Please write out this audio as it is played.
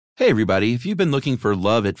Hey everybody, if you've been looking for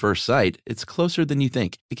love at first sight, it's closer than you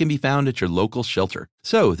think. It can be found at your local shelter.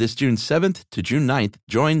 So this June 7th to June 9th,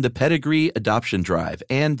 join the Pedigree Adoption Drive,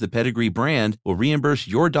 and the Pedigree brand will reimburse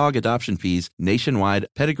your dog adoption fees nationwide.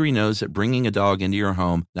 Pedigree knows that bringing a dog into your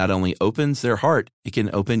home not only opens their heart, it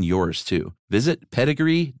can open yours too. Visit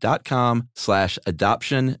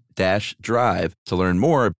pedigree.com/adoption-drive to learn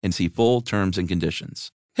more and see full terms and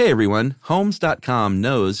conditions. Hey everyone, Homes.com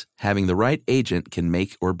knows having the right agent can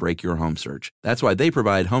make or break your home search. That's why they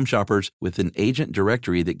provide home shoppers with an agent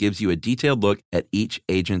directory that gives you a detailed look at each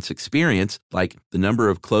agent's experience, like the number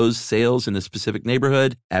of closed sales in a specific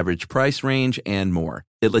neighborhood, average price range, and more.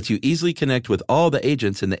 It lets you easily connect with all the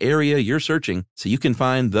agents in the area you're searching so you can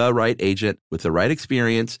find the right agent with the right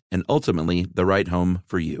experience and ultimately the right home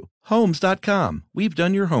for you. Homes.com. We've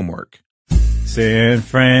done your homework. San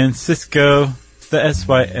Francisco. The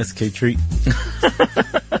SYSK treat.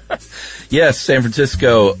 Yes, San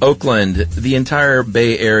Francisco, Oakland, the entire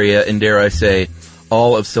Bay Area, and dare I say,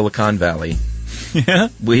 all of Silicon Valley. Yeah.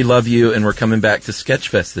 We love you, and we're coming back to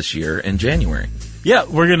Sketchfest this year in January. Yeah,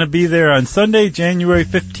 we're going to be there on Sunday, January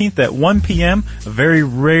 15th at 1 p.m., a very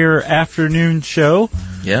rare afternoon show.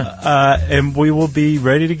 Yeah. And we will be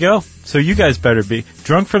ready to go. So you guys better be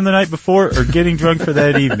drunk from the night before or getting drunk for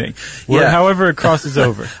that evening. Yeah. However it crosses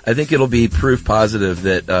over. I think it'll be proof positive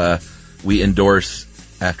that we endorse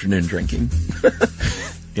afternoon drinking.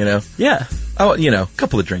 You know? Yeah. Oh, a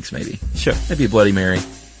couple of drinks maybe. Sure. Maybe a Bloody Mary.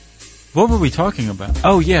 What were we talking about?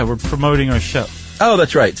 Oh, yeah, we're promoting our show. Oh,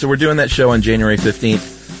 that's right. So we're doing that show on January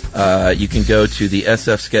 15th. You can go to the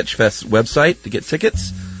SF Sketchfest website to get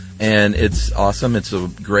tickets, and it's awesome. It's a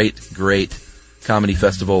great comedy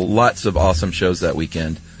festival. Lots of awesome shows that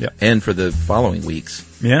weekend, and for the following weeks.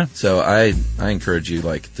 Yeah. So I encourage you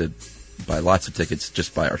to buy lots of tickets.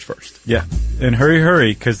 Just buy ours first. Yeah, and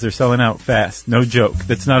hurry, because they're selling out fast. No joke.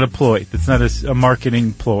 That's not a ploy. That's not a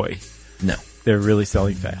marketing ploy. No, they're really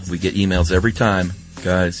selling fast. We get emails every time.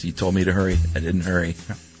 Guys, you told me to hurry. I didn't hurry.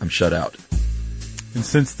 I'm shut out. And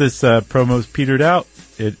since this promo's petered out,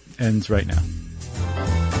 it ends right now.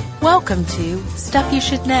 Welcome to Stuff You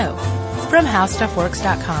Should Know from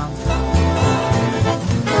HowStuffWorks.com.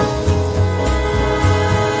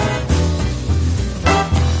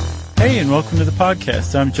 Hey, and welcome to the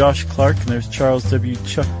podcast. I'm Josh Clark, and there's Charles W.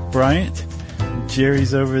 Chuck Bryant.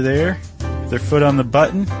 Jerry's over there with their foot on the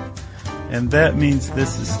button, and that means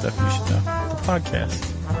this is Stuff You Should Know, the podcast.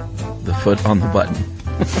 The foot on the button.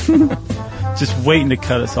 Just waiting to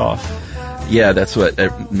cut us off. Yeah, that's what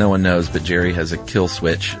no one knows, but Jerry has a kill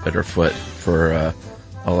switch at her foot for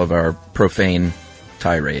all of our profane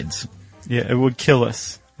tirades. Yeah, it would kill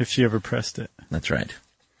us if she ever pressed it. That's right.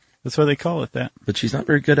 That's why they call it that. But she's not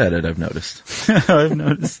very good at it, I've noticed. I've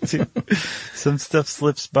noticed, too. Some stuff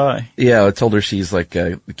slips by. Yeah, I told her she's like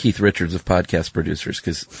Keith Richards of podcast producers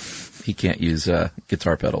because he can't use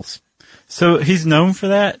guitar pedals. So he's known for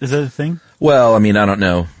that? Is that a thing? Well, I mean, I don't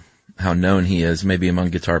know how known he is, maybe among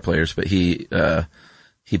guitar players, but he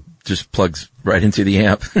just plugs right into the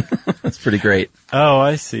amp. That's pretty great. Oh,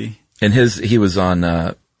 I see. And he was on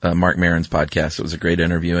Mark Maron's podcast. It was a great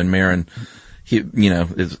interview, and Maron,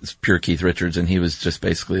 is pure Keith Richards, and he was just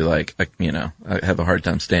basically like, I have a hard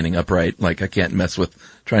time standing upright. Like, I can't mess with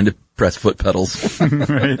trying to press foot pedals.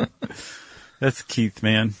 Right. That's Keith,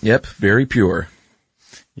 man. Yep, very pure.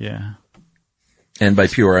 Yeah. And by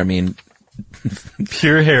pure, I mean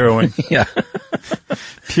pure heroin. Yeah.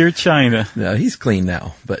 Pure China. No, he's clean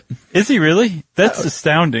now, but. Is he really? That's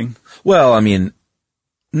astounding. Well, he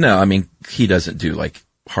doesn't do like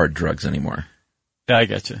hard drugs anymore. I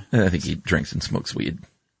gotcha. I think he drinks and smokes weed.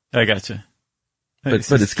 I gotcha. But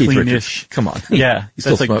it's Keith Richards. Come on. Yeah. He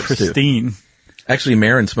still that's smokes like pristine. Too. Actually,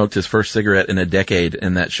 Maron smoked his first cigarette in a decade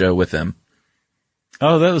in that show with him.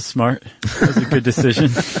 Oh, that was smart. That was a good decision.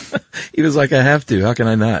 He was like, I have to. How can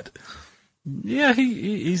I not? Yeah, he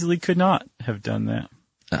easily could not have done that.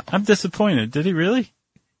 Oh. I'm disappointed. Did he really?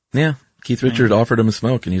 Yeah. Keith Richards offered him a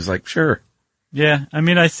smoke, and he was like, sure. Yeah,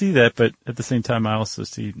 I see that, but at the same time, I also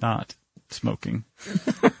see not smoking.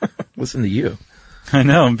 Listen to you. I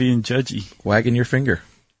know, I'm being judgy. Wagging your finger.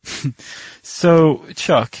 So,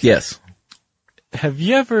 Chuck. Yes. Have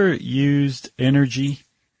you ever used energy?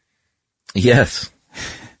 Yes.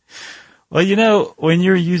 Well, when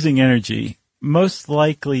you're using energy, most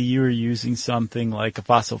likely you are using something like a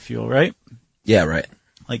fossil fuel, right? Yeah, right.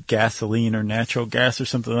 Like gasoline or natural gas or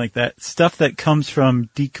something like that. Stuff that comes from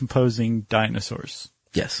decomposing dinosaurs.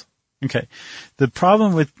 Yes. Okay. The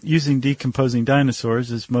problem with using decomposing dinosaurs,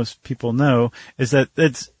 as most people know, is that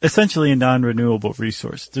it's essentially a non-renewable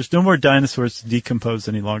resource. There's no more dinosaurs to decompose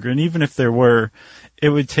any longer. And even if there were, it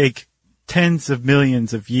would take tens of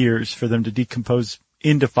millions of years for them to decompose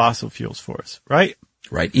into fossil fuels for us, right?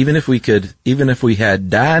 Right. Even if we had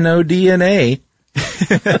dino DNA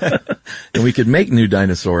and we could make new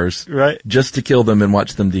dinosaurs, Right. just to kill them and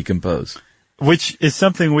watch them decompose. Which is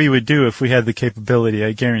something we would do if we had the capability,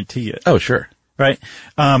 I guarantee it. Oh, sure. Right?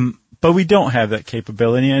 But we don't have that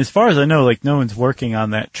capability. And as far as I know, like, no one's working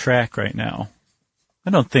on that track right now. I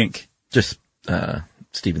don't think. Just,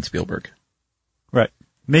 Steven Spielberg. Right.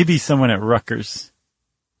 Maybe someone at Rutgers.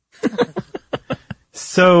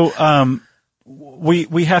 So,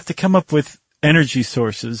 we have to come up with energy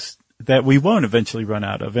sources that we won't eventually run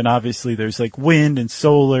out of. And obviously there's like wind and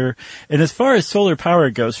solar. And as far as solar power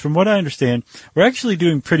goes, from what I understand, we're actually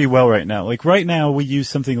doing pretty well right now. Like right now we use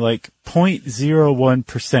something like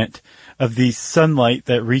 0.01% of the sunlight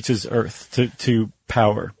that reaches Earth to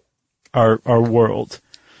power our world.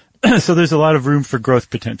 So there's a lot of room for growth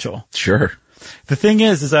potential. Sure. The thing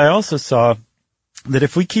is I also saw that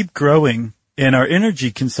if we keep growing and our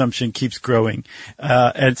energy consumption keeps growing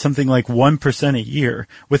at something like 1% a year,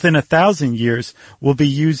 within 1,000 years, we'll be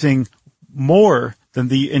using more than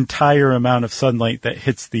the entire amount of sunlight that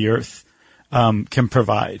hits the Earth can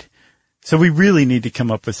provide. So we really need to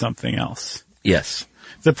come up with something else. Yes.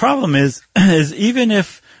 The problem is even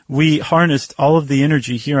if we harnessed all of the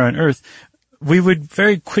energy here on Earth, we would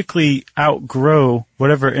very quickly outgrow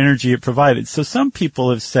whatever energy it provided. So some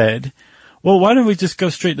people have said, well, why don't we just go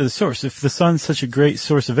straight to the source? If the sun's such a great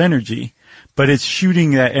source of energy, but it's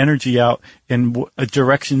shooting that energy out in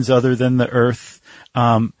directions other than the Earth,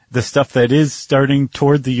 the stuff that is starting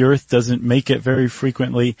toward the Earth doesn't make it very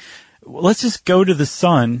frequently. Let's just go to the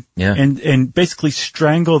sun and basically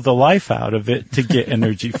strangle the life out of it to get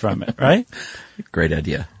energy from it, right? Great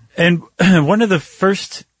idea. And one of the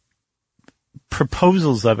first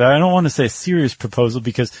proposals of it, I don't want to say a serious proposal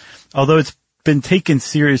because although it's been taken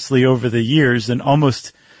seriously over the years and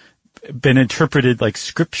almost been interpreted like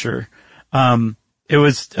scripture, it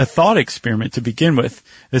was a thought experiment to begin with.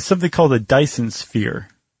 It's something called a Dyson sphere.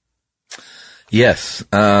 Yes.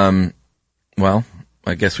 Well,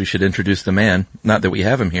 I guess we should introduce the man. Not that we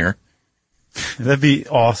have him here. That'd be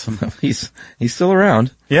awesome. He's still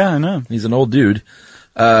around. Yeah, I know. He's an old dude.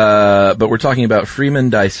 But we're talking about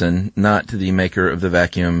Freeman Dyson, not the maker of the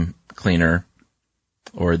vacuum cleaner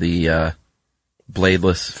or the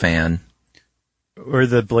bladeless fan. Or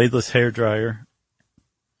the bladeless hairdryer.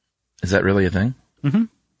 Is that really a thing? Mm-hmm.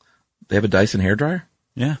 They have a Dyson hairdryer?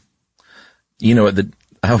 Yeah. You know what,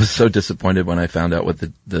 I was so disappointed when I found out what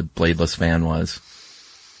the bladeless fan was.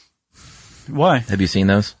 Why? Have you seen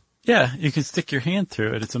those? Yeah, you can stick your hand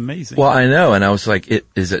through it. It's amazing. Well, I know, and I was like,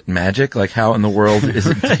 is it magic? Like, how in the world is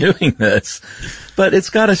it doing this? But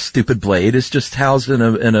it's got a stupid blade. It's just housed in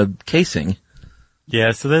a casing.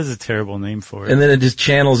 Yeah, so that's a terrible name for it. And then it just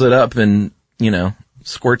channels it up and,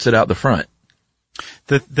 squirts it out the front.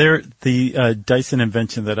 The Dyson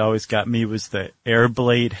invention that always got me was the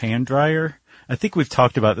Airblade hand dryer. I think we've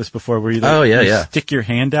talked about this before where you stick your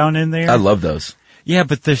hand down in there. I love those. Yeah,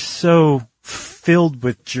 but they're so filled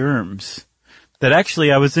with germs that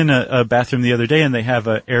actually I was in a bathroom the other day and they have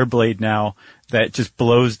an Airblade now that just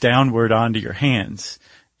blows downward onto your hands.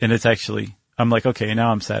 And it's actually, I'm like, okay,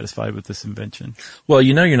 now I'm satisfied with this invention. Well,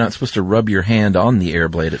 you're not supposed to rub your hand on the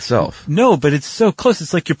Airblade itself. No, but it's so close.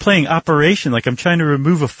 It's like you're playing Operation, like I'm trying to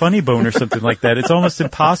remove a funny bone or something like that. It's almost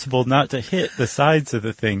impossible not to hit the sides of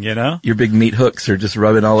the thing, Your big meat hooks are just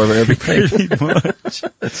rubbing all over everything. Pretty much.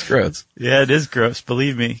 That's gross. Yeah, it is gross,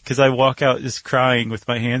 believe me, because I walk out just crying with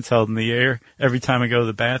my hands held in the air every time I go to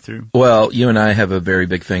the bathroom. Well, you and I have a very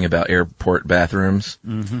big thing about airport bathrooms.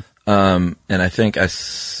 Mm-hmm. And I think I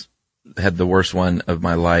had the worst one of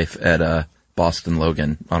my life at Boston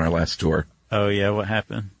Logan on our last tour. Oh yeah, what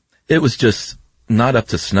happened? It was just not up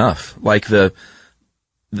to snuff. Like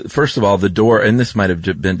first of all, the door, and this might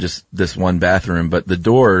have been just this one bathroom, but the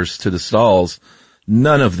doors to the stalls,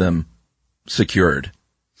 none of them secured.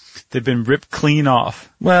 They've been ripped clean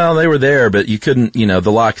off. Well, they were there, but you couldn't,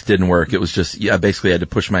 the locks didn't work. It was just, I basically had to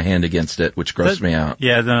push my hand against it, which grossed me out.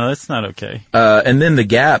 Yeah, no, that's not okay. And then the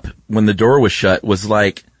gap when the door was shut was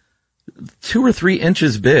like 2 or 3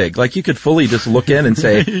 inches big. Like you could fully just look in and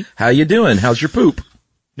say, how you doing? How's your poop?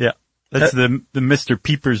 Yeah. That's the Mr.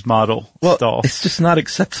 Peepers model stall. It's just not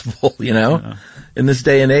acceptable, in this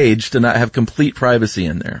day and age to not have complete privacy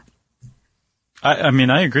in there. I mean,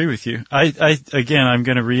 I agree with you. Again, I'm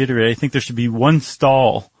going to reiterate, I think there should be one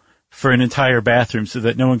stall for an entire bathroom so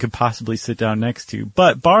that no one could possibly sit down next to.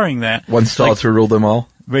 But barring that. One stall to rule them all?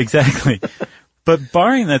 Exactly. But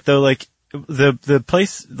barring that though, like, the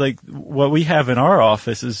place, like, what we have in our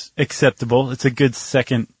office is acceptable. It's a good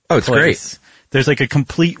second it's place great There's like a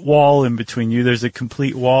complete wall in between you. There's a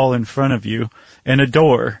complete wall in front of you and a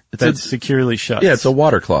door that's securely shut. Yeah, it's a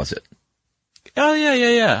water closet. Oh,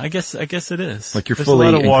 yeah. I guess it is. Like you're There's fully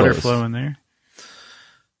a lot of water enclosed. flow in there.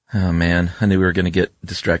 Oh man, I knew we were going to get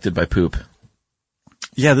distracted by poop.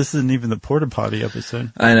 Yeah, this isn't even the porta potty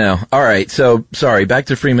episode. I know. All right. So, sorry. Back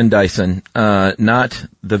to Freeman Dyson. Not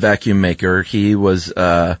the vacuum maker. He was,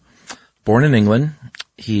 born in England.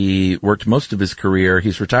 He worked most of his career.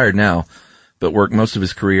 He's retired now, but worked most of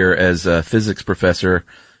his career as a physics professor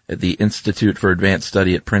at the Institute for Advanced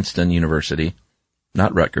Study at Princeton University.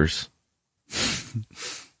 Not Rutgers.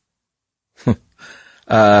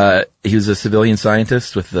 He was a civilian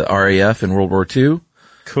scientist with the RAF in World War II.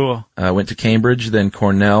 Cool. Went to Cambridge, then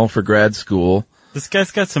Cornell for grad school. This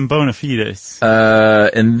guy's got some bona fides.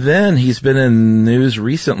 And then he's been in the news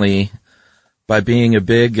recently by being a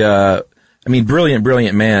big,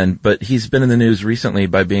 brilliant man, but he's been in the news recently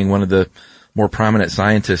by being one of the more prominent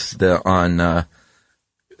scientists as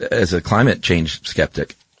a climate change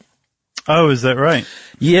skeptic. Oh, is that right?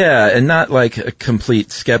 Yeah, and not like a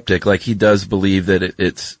complete skeptic. Like he does believe that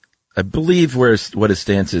it's, I believe what his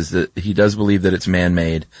stance is, that he does believe that it's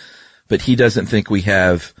man-made, but he doesn't think we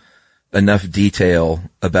have enough detail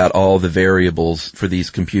about all the variables for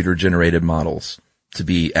these computer-generated models to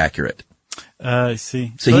be accurate. I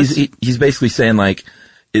see. So he's basically saying like,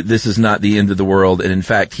 this is not the end of the world, and in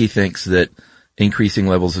fact, he thinks that increasing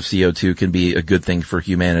levels of CO2 can be a good thing for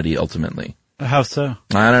humanity ultimately. How so?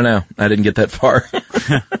 I don't know. I didn't get that far.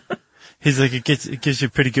 He's like, it gives you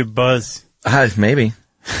a pretty good buzz. Maybe.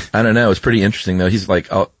 I don't know. It's pretty interesting though. He's like,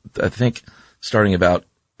 I think starting about,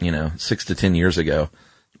 6 to 10 years ago,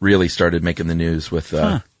 really started making the news with,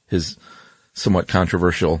 his somewhat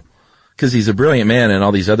controversial, cause he's a brilliant man and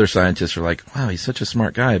all these other scientists are like, wow, he's such a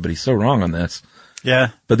smart guy, but he's so wrong on this. Yeah.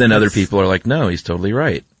 But then other people are like, no, he's totally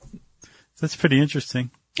right. That's pretty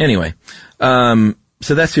interesting. Anyway,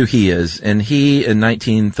 so that's who he is. And he in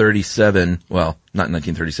 1937, well, not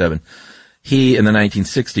 1937, he in the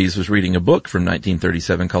 1960s was reading a book from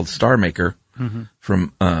 1937 called Star Maker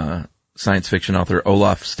from, science fiction author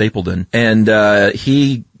Olaf Stapledon. And,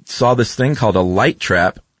 he saw this thing called a light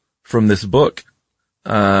trap from this book.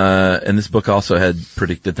 And this book also had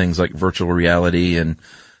predicted things like virtual reality, and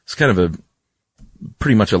it's kind of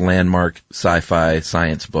pretty much a landmark sci-fi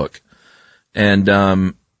science book.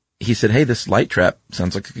 And, he said, hey, this light trap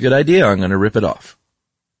sounds like a good idea. I'm going to rip it off.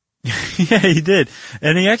 Yeah, he did.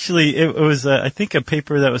 And he actually, it was, I think a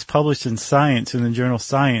paper that was published in Science, in the journal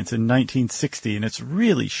Science in 1960, and it's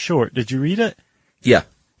really short. Did you read it? Yeah.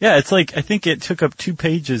 Yeah, it's like, I think it took up 2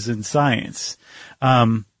 pages in Science,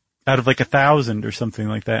 out of like 1,000 or something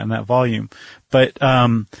like that in that volume. But,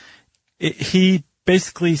 he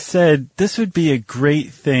basically said this would be a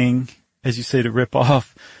great thing, as you say, to rip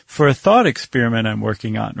off for a thought experiment I'm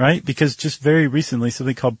working on, right? Because just very recently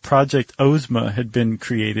something called Project Ozma had been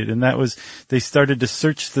created, and that was, they started to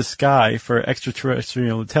search the sky for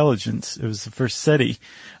extraterrestrial intelligence. It was the first SETI.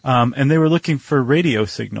 And they were looking for radio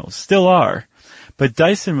signals, still are. But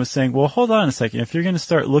Dyson was saying, well, hold on a second. If you're going to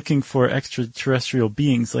start looking for extraterrestrial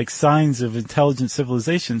beings, like signs of intelligent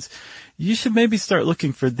civilizations, you should maybe start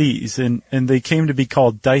looking for these. And they came to be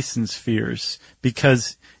called Dyson spheres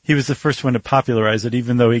because he was the first one to popularize it,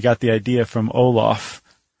 even though he got the idea from Olaf.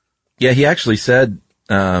 Yeah, he actually said,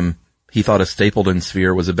 he thought a Stapledon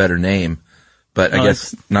sphere was a better name, but I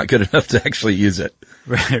guess not good enough to actually use it.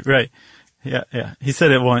 Right. Yeah. He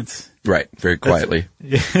said it once. Right, very quietly.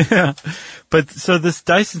 Yeah. But so this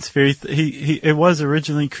Dyson sphere, it was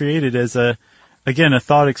originally created as a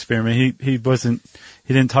thought experiment. He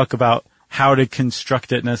didn't talk about how to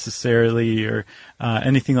construct it necessarily or,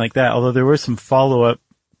 anything like that. Although there was some follow-up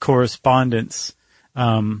correspondence,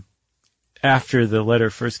 after the letter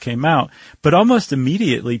first came out. But almost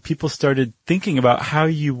immediately people started thinking about how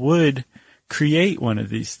you would create one of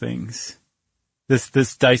these things.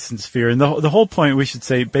 This Dyson sphere. And the whole point, we should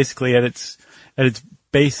say, basically at its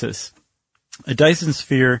basis, a Dyson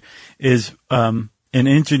sphere is, an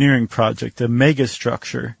engineering project, a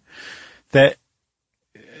megastructure that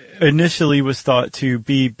initially was thought to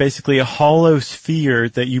be basically a hollow sphere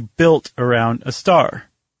that you built around a star.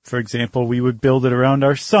 For example, we would build it around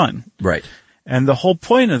our sun. Right. And the whole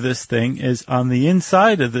point of this thing is on the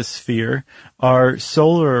inside of this sphere are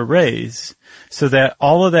solar arrays so that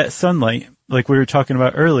all of that sunlight, like we were talking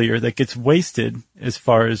about earlier, that gets wasted as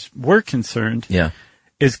far as we're concerned,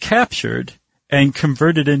 is captured and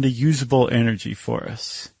converted into usable energy for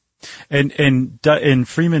us. And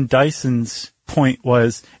Freeman Dyson's point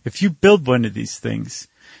was, if you build one of these things,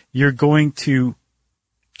 you're going to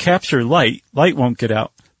capture light. Light won't get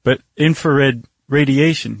out, but infrared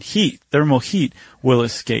radiation, heat, thermal heat will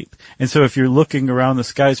escape. And so if you're looking around the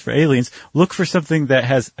skies for aliens, look for something that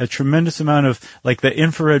has a tremendous amount of like the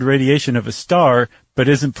infrared radiation of a star, but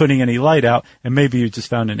isn't putting any light out, and maybe you just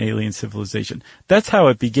found an alien civilization. That's how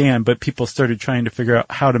it began, but people started trying to figure out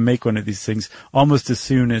how to make one of these things almost as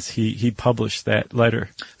soon as he published that letter.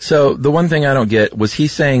 So the one thing I don't get, was he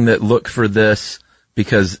saying that look for this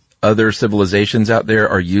because other civilizations out there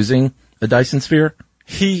are using a Dyson sphere?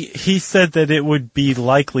 He said that it would be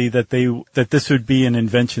likely that this would be an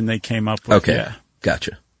invention they came up with. Okay. Yeah.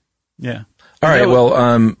 Gotcha. Yeah. All right.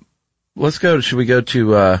 Well, let's go. Should we go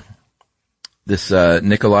to, this,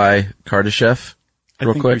 Nikolai Kardashev real quick?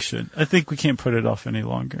 I think we should. I think we can't put it off any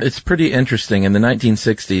longer. It's pretty interesting. In the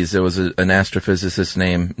 1960s, there was an astrophysicist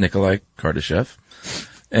named Nikolai Kardashev,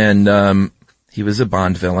 and, he was a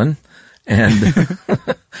Bond villain, and,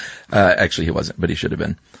 actually he wasn't, but he should have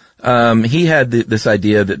been. He had this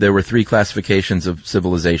idea that there were three classifications of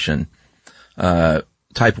civilization.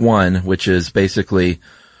 Type 1, which is basically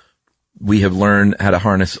we have learned how to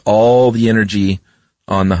harness all the energy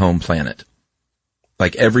on the home planet.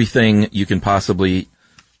 Like everything you can possibly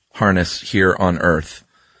harness here on Earth.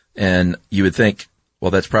 And you would think,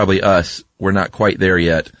 well, that's probably us. We're not quite there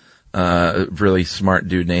yet. A really smart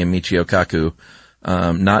dude named Michio Kaku,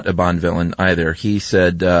 not a Bond villain either. He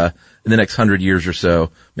said, in the next 100 years or so,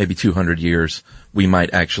 maybe 200 years, we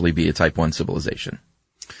might actually be a Type 1 civilization.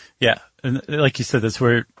 Yeah. And like you said, that's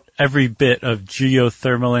where every bit of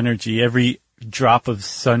geothermal energy, every drop of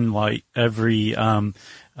sunlight, every bit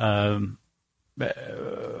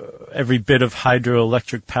of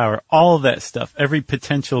hydroelectric power, all of that stuff, every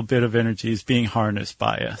potential bit of energy is being harnessed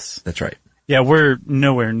by us. That's right. Yeah, we're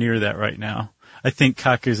nowhere near that right now. I think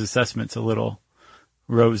Kaku's assessment's a little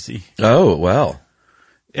rosy. Oh, well.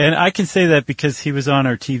 And I can say that because he was on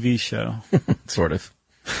our TV show. Sort of.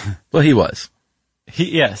 Well, he was.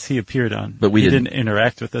 He appeared on. But he didn't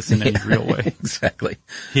interact with us in any real way. Exactly.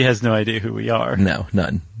 He has no idea who we are. No,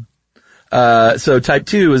 none. So Type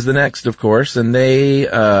 2 is the next, of course, and they,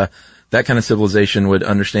 that kind of civilization would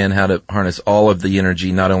understand how to harness all of the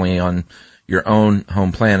energy, not only on your own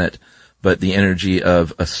home planet, but the energy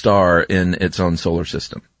of a star in its own solar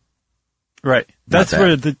system. Right. That's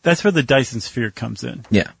where the Dyson sphere comes in.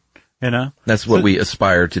 Yeah. You know? That's what we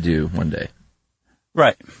aspire to do one day.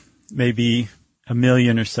 Right. Maybe 1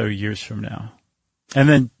 million or so years from now. And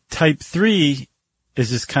then Type 3 is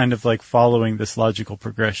just kind of like following this logical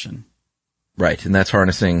progression. Right. And that's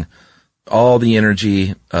harnessing all the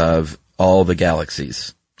energy of all the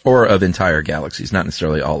galaxies, or of entire galaxies, not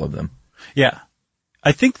necessarily all of them. Yeah.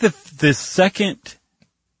 I think the second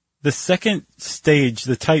stage,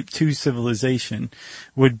 the Type 2 civilization,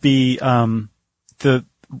 would be either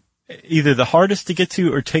the hardest to get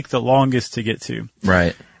to or take the longest to get to.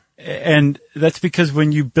 Right. And that's because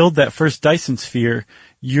when you build that first Dyson sphere,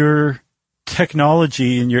 your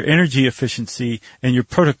technology and your energy efficiency and your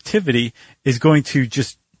productivity is going to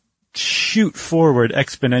just shoot forward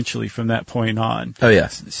exponentially from that point on. Oh,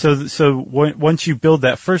 yes. So once you build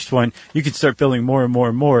that first one, you can start building more and more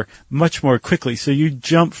and more, much more quickly. So you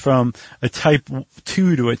jump from a Type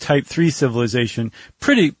 2 to a Type 3 civilization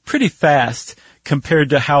pretty fast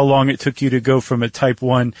compared to how long it took you to go from a Type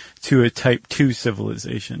 1 to a Type 2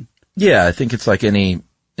 civilization. Yeah, I think it's like any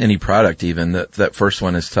product even. That first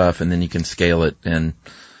one is tough, and then you can scale it and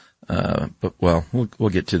but we'll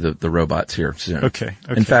get to the robots here soon. Okay.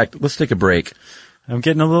 In fact, let's take a break. I'm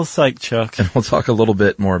getting a little psyched, Chuck. And we'll talk a little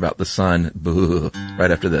bit more about the sun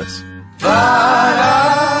right after this.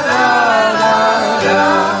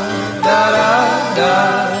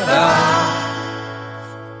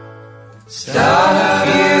 Stuff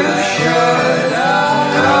you should know.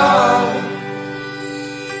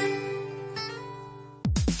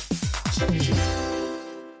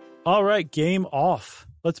 All right, game off.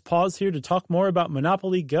 Let's pause here to talk more about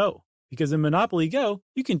Monopoly Go. Because in Monopoly Go,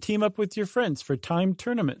 you can team up with your friends for timed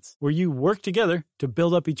tournaments where you work together to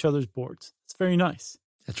build up each other's boards. It's very nice.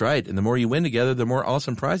 That's right. And the more you win together, the more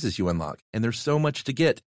awesome prizes you unlock. And there's so much to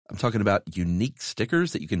get. I'm talking about unique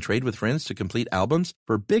stickers that you can trade with friends to complete albums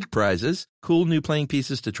for big prizes, cool new playing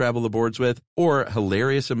pieces to travel the boards with, or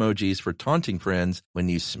hilarious emojis for taunting friends when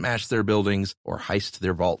you smash their buildings or heist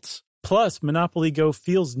their vaults. Plus, Monopoly Go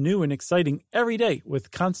feels new and exciting every day with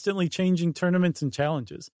constantly changing tournaments and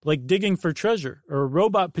challenges, like digging for treasure or a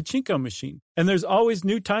robot pachinko machine. And there's always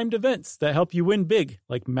new timed events that help you win big,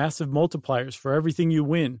 like massive multipliers for everything you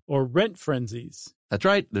win or rent frenzies. That's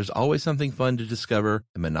right. There's always something fun to discover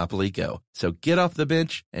in Monopoly Go. So get off the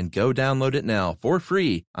bench and go download it now for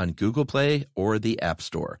free on Google Play or the App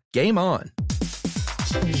Store. Game on!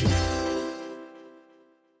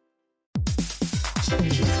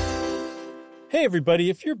 Hey everybody,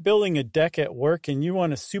 if you're building a deck at work and you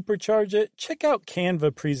want to supercharge it, check out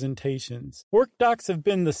Canva presentations. Work docs have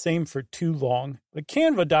been the same for too long, but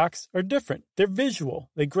Canva docs are different. They're visual.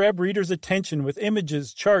 They grab readers' attention with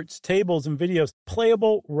images, charts, tables, and videos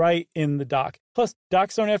playable right in the doc. Plus,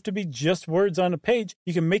 docs don't have to be just words on a page.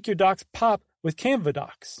 You can make your docs pop with Canva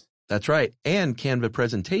docs. That's right. And Canva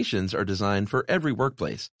presentations are designed for every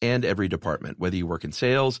workplace and every department. Whether you work in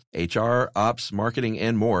sales, HR, ops, marketing,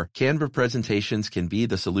 and more, Canva presentations can be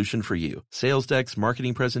the solution for you. Sales decks,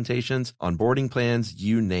 marketing presentations, onboarding plans,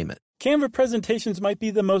 you name it. Canva presentations might be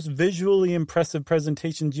the most visually impressive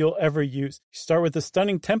presentations you'll ever use. You start with a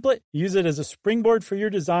stunning template, use it as a springboard for your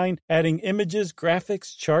design, adding images,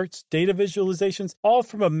 graphics, charts, data visualizations, all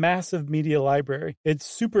from a massive media library. It's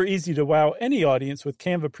super easy to wow any audience with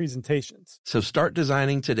Canva presentations. So start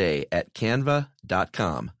designing today at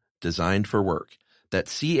canva.com. Designed for work.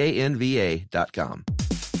 That's canva.com.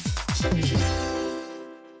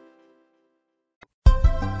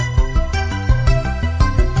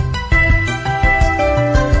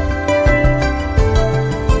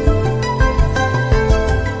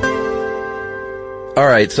 All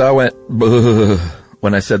right, so I went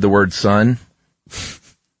when I said the word sun.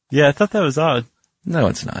 Yeah, I thought that was odd. No,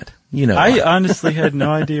 it's not. You know, I honestly had no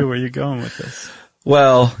idea where you're going with this.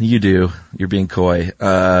 Well, you do. You're being coy.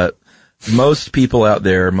 Most people out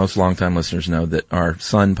there, most longtime listeners know that our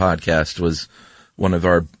Sun podcast was one of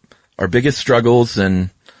our biggest struggles and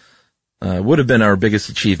would have been our biggest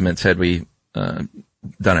achievements had we done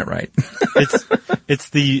it right. It's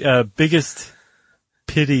the biggest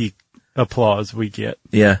pity applause we get.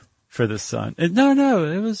 Yeah. For the Sun.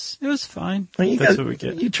 No, it was fine. Well, That's what we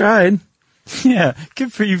get. You tried. Yeah,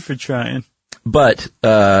 good for you for trying. But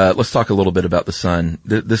let's talk a little bit about the Sun.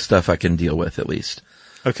 This stuff I can deal with at least.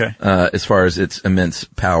 Okay. As far as its immense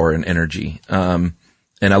power and energy. And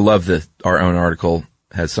I love that our own article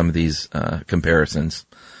has some of these comparisons.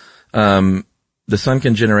 The Sun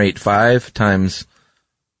can generate 5 times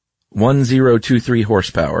 1023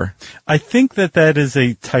 horsepower. I think that is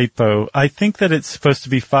a typo. I think that it's supposed to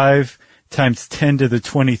be 5 times 10 to the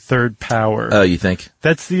 23rd power. Oh, you think?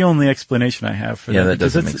 That's the only explanation I have for that. Yeah, that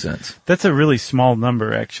doesn't make sense. That's a really small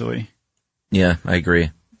number, actually. Yeah, I agree.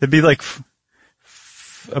 It'd be like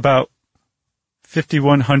about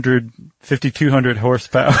 5,100, 5,200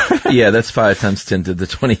 horsepower. Yeah, that's 5 times 10 to the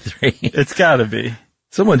 23. It's gotta be.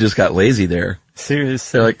 Someone just got lazy there.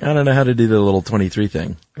 Seriously. They're like, I don't know how to do the little 23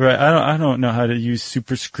 thing. Right. I don't know how to use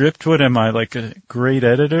Superscript. What am I, like a great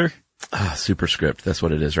editor? Superscript. That's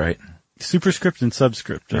what it is, right? Superscript and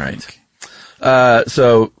subscript, I think.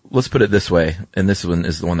 So let's put it this way, and this one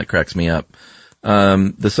is the one that cracks me up.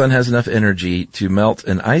 The Sun has enough energy to melt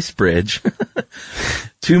an ice bridge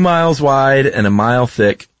 2 miles wide and 1 mile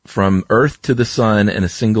thick from Earth to the Sun in a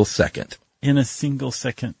single second. In a single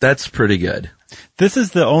second. That's pretty good. This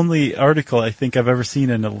is the only article I think I've ever seen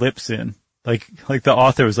an ellipse in. Like the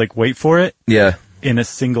author was like, wait for it. Yeah. In a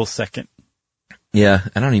single second. Yeah.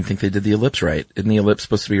 I don't even think they did the ellipse right. Isn't the ellipse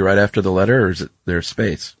supposed to be right after the letter, or is it there's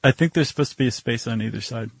space? I think there's supposed to be a space on either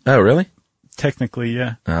side. Oh, really? Technically,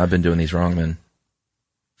 yeah. I've been doing these wrong, then.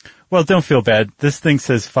 Well, don't feel bad. This thing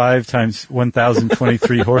says 5 times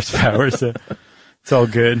 1,023 horsepower, so it's all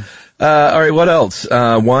good. All right. What else?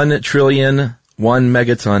 1 trillion 1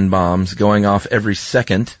 megaton bombs going off every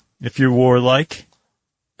second. If you're warlike.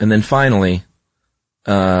 And then finally,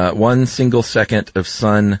 1 single second of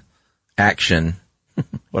sun action,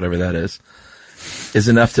 whatever that is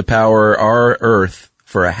enough to power our Earth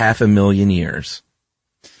for 500,000 years.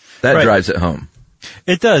 That right. Drives it home.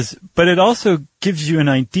 It does, but it also gives you an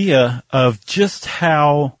idea of just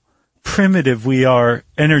how primitive we are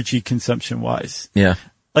energy consumption wise. Yeah.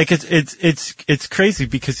 Like it's crazy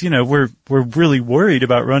because, you know, we're really worried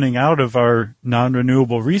about running out of our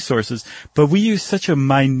non-renewable resources, but we use such a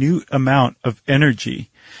minute amount of energy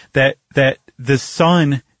that the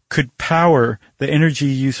sun could power the energy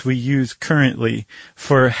use we use currently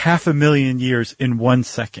for 500,000 years in 1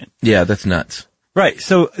 second. Yeah, that's nuts. Right.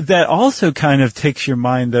 So that also kind of takes your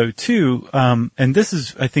mind though too. And this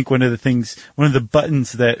is, I think, one of the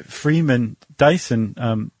buttons that Freeman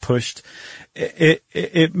Dyson, pushed.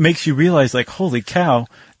 It makes you realize, like, holy cow,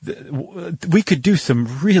 we could do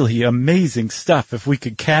some really amazing stuff if we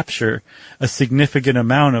could capture a significant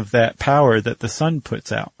amount of that power that the sun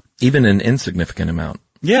puts out. Even an insignificant amount.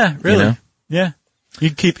 Yeah, really. You know? Yeah.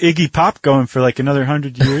 You'd keep Iggy Pop going for like another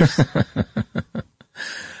 100 years.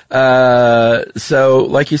 So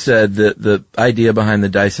like you said, the idea behind the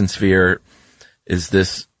Dyson sphere is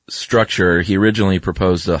this structure. He originally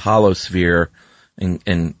proposed a hollow sphere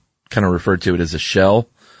and kind of referred to it as a shell.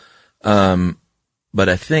 But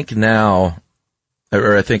I think now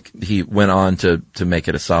Or I think he went on to make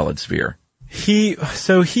it a solid sphere. He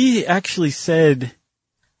actually said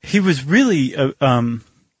he was really,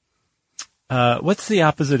 what's the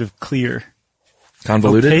opposite of clear?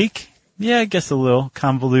 Convoluted? Opaque? Yeah, I guess a little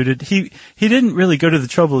convoluted. He didn't really go to the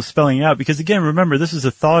trouble of spelling it out because, again, remember, this was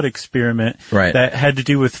a thought experiment that had to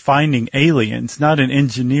do with finding aliens, not an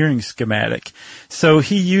engineering schematic. So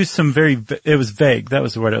he used some it was vague. That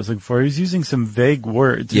was the word I was looking for. He was using some vague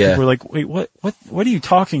words. Yeah. People were like, wait, what are you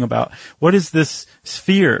talking about? What is this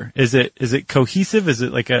sphere? Is it cohesive? Is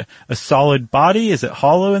it like a solid body? Is it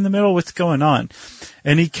hollow in the middle? What's going on?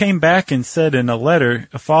 And he came back and said in a letter,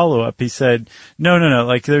 a follow-up, he said, no,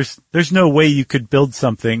 like there's no way you could build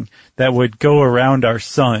something that would go around our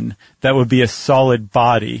sun that would be a solid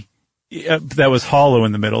body that was hollow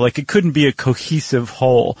in the middle. Like it couldn't be a cohesive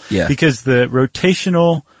whole. Yeah. Because the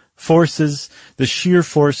rotational forces, the shear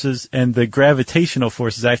forces, and the gravitational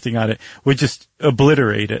forces acting on it would just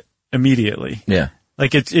obliterate it immediately. Yeah.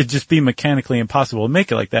 Like it'd just be mechanically impossible to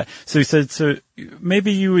make it like that. So he said, so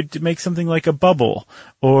maybe you would make something like a bubble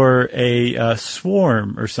or a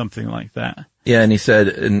swarm or something like that. Yeah, and he said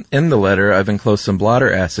in the letter, I've enclosed some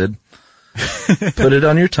blotter acid. Put it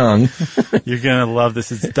on your tongue. You're gonna love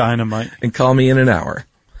this. It's dynamite. And call me in an hour.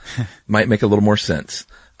 Might make a little more sense.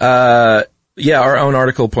 Yeah, our own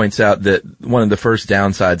article points out that one of the first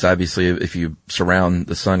downsides, obviously, if you surround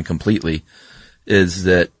the sun completely, is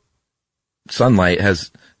that sunlight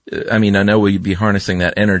I know we'd be harnessing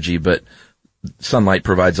that energy, but sunlight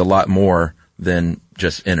provides a lot more than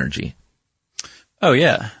just energy. Oh,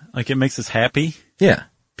 yeah. Like it makes us happy. Yeah.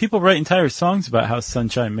 People write entire songs about how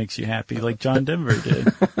sunshine makes you happy, like John Denver did.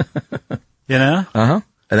 You know? Uh-huh.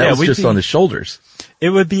 And that was just on his shoulders. It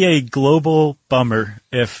would be a global bummer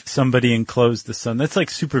if somebody enclosed the sun. That's like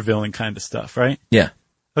supervillain kind of stuff, right? Yeah.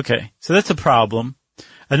 Okay. So that's a problem.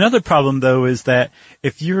 Another problem, though, is that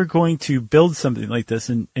if you were going to build something like this,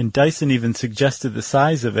 and Dyson even suggested the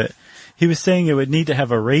size of it, he was saying it would need to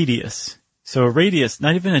have a radius. So a radius,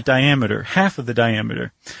 not even a diameter, half of the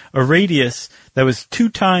diameter. A radius that was 2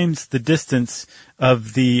 times the distance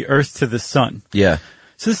of the Earth to the sun. Yeah.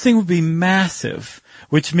 So this thing would be massive,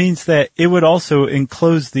 which means that it would also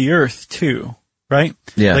enclose the Earth, too, right?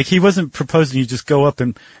 Yeah. Like he wasn't proposing you just go up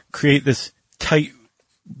and create this tight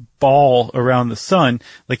ball around the sun.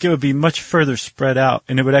 Like it would be much further spread out,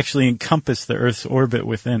 and it would actually encompass the Earth's orbit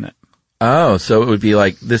within it. Oh, so it would be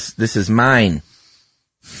like this is mine.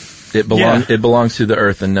 It belongs to the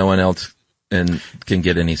Earth, and no one else can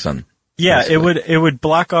get any sun. Yeah, basically. It would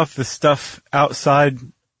block off the stuff outside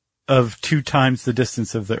of 2 times the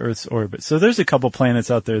distance of the Earth's orbit. So there's a couple planets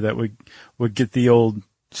out there that would get the old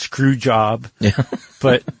screw job. Yeah.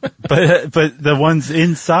 but the ones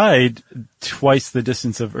inside twice the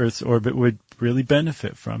distance of Earth's orbit would really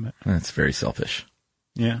benefit from it. That's very selfish.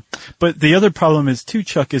 Yeah. But the other problem is too,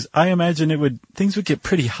 Chuck, is I imagine things would get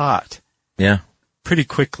pretty hot. Yeah. Pretty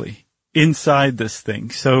quickly inside this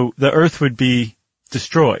thing. So the Earth would be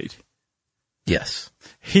destroyed. Yes.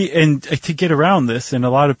 And to get around this, and a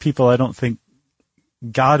lot of people I don't think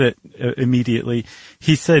got it immediately,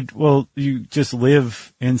 he said, well, you just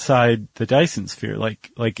live inside the Dyson sphere,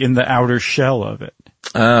 like in the outer shell of it.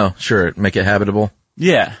 Oh, sure. Make it habitable.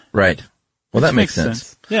 Yeah. Right. Well, that makes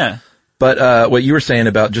sense. Yeah. But what you were saying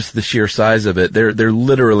about just the sheer size of it, there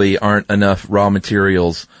literally aren't enough raw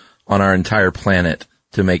materials on our entire planet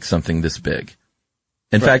to make something this big.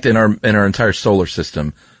 In fact, in our entire solar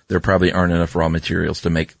system, there probably aren't enough raw materials to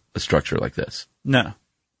make a structure like this. No.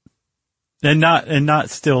 And not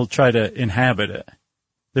still try to inhabit it.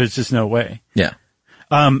 There's just no way. Yeah.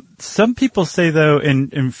 Some people say though,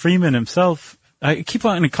 and Freeman himself, I keep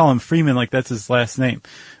wanting to call him Freeman like that's his last name,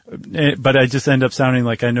 but I just end up sounding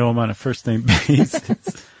like I know him on a first name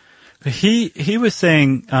basis. But he was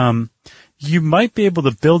saying, you might be able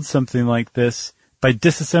to build something like this by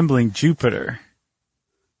disassembling Jupiter.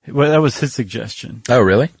 Well, that was his suggestion. Oh,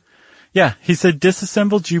 really? Yeah. He said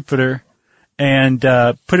disassemble Jupiter and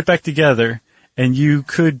put it back together, and you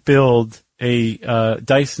could build a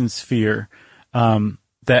Dyson sphere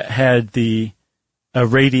that had a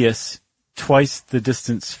radius twice the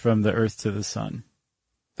distance from the Earth to the sun,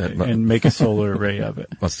 and make a solar array of it.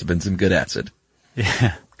 Must have been some good acid.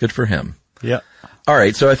 Yeah. Good for him. Yeah. All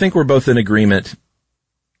right, so I think we're both in agreement,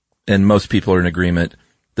 and most people are in agreement,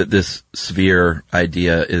 that this sphere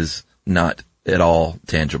idea is not at all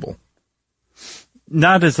tangible.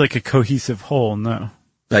 Not as like a cohesive whole, no.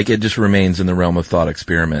 Like it just remains in the realm of thought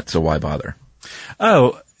experiment, so why bother?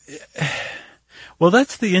 Oh, well,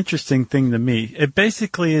 that's the interesting thing to me. It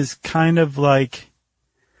basically is kind of like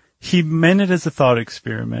he meant it as a thought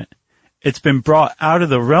experiment, it's been brought out of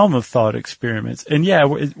the realm of thought experiments. And yeah,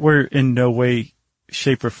 we're in no way,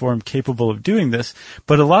 shape, or form capable of doing this,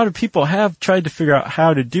 but a lot of people have tried to figure out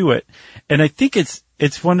how to do it. And I think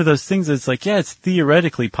it's one of those things that's like, yeah, it's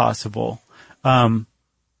theoretically possible.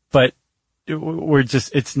 But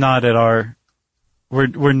it's not at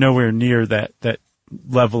we're nowhere near that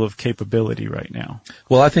level of capability right now.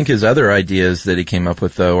 Well, I think his other ideas that he came up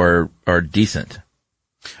with, though, are decent.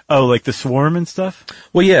 Oh, like the swarm and stuff?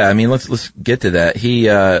 Well, yeah, I mean, let's get to that.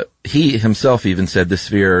 He himself even said the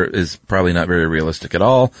sphere is probably not very realistic at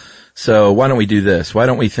all. So why don't we do this? Why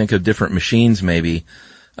don't we think of different machines maybe,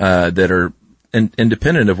 that are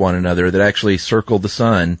independent of one another, that actually circle the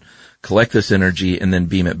sun, collect this energy, and then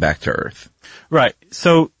beam it back to Earth? Right.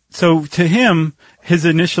 So to him, his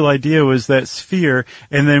initial idea was that sphere,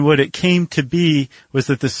 and then what it came to be was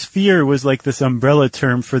that the sphere was like this umbrella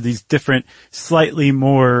term for these different, slightly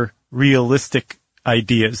more realistic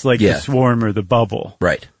ideas, like the swarm or the bubble.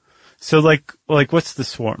 Right. So like what's the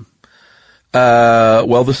swarm?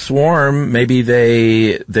 Well, the swarm, maybe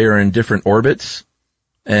they're in different orbits,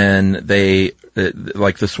 and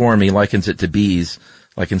like the swarm, he likens it to bees.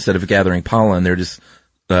 Like instead of gathering pollen, they're just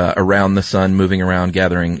around the sun, moving around,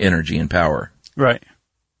 gathering energy and power. Right.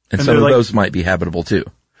 And some of those might be habitable too.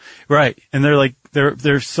 Right. And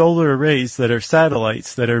they're solar arrays that are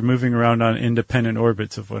satellites that are moving around on independent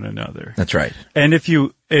orbits of one another. That's right. And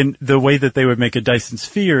and the way that they would make a Dyson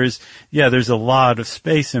sphere is, there's a lot of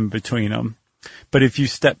space in between them. But if you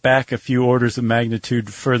step back a few orders of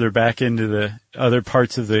magnitude further back into the other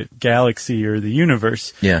parts of the galaxy or the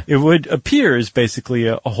universe, it would appear as basically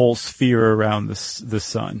a whole sphere around the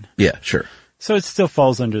sun. Yeah, sure. So it still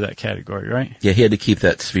falls under that category, right? Yeah, he had to keep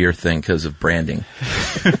that sphere thing because of branding.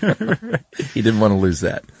 He didn't want to lose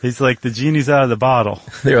that. He's like, the genie's out of the bottle.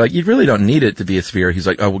 They're like, you really don't need it to be a sphere. He's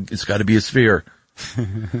like, oh, well, it's got to be a sphere.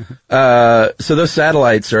 So those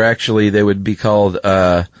satellites are actually, they would be called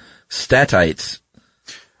statites.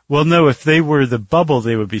 Well, no, if they were the bubble,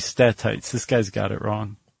 they would be statites. This guy's got it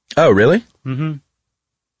wrong. Oh, really? Mm-hmm.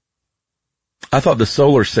 I thought the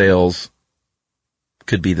solar sails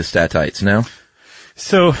could be the statites, no?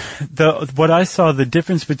 So what I saw, the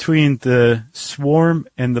difference between the swarm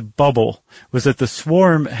and the bubble was that the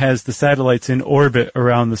swarm has the satellites in orbit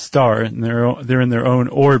around the star, and they're in their own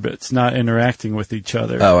orbits, not interacting with each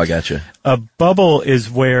other. Oh, I gotcha. A bubble is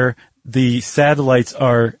where the satellites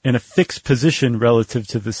are in a fixed position relative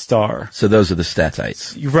to the star. So those are the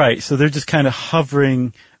statites. Right. So they're just kind of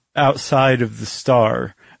hovering outside of the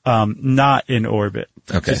star, not in orbit.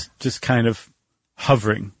 Okay. Just kind of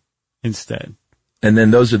hovering instead. And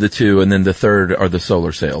then those are the two, and then the third are the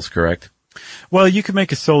solar sails, correct? Well, you can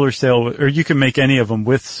make a solar sail, or you can make any of them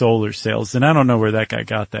with solar sails, and I don't know where that guy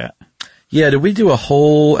got that. Yeah, did we do a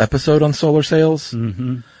whole episode on solar sails?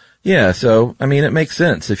 Mm-hmm. Yeah, so, I mean, it makes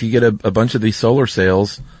sense. If you get a bunch of these solar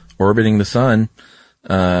sails orbiting the sun,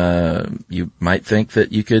 you might think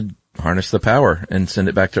that you could harness the power and send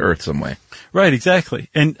it back to Earth some way. Right,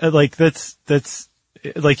 exactly. And, that's,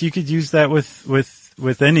 like, you could use that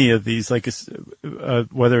with any of these, like,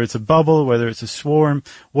 whether it's a bubble, whether it's a swarm,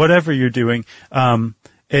 whatever you're doing. And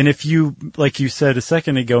if you, like you said a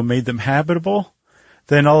second ago, made them habitable,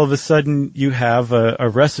 then all of a sudden you have a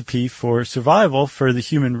recipe for survival for the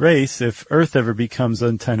human race if Earth ever becomes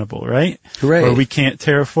untenable, right? Hooray. Or we can't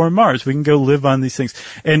terraform Mars. We can go live on these things.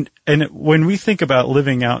 And when we think about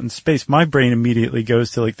living out in space, my brain immediately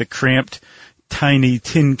goes to like the cramped, tiny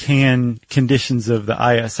tin can conditions of the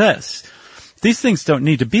ISS. These things don't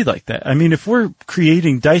need to be like that. I mean, if we're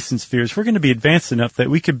creating Dyson spheres, we're going to be advanced enough that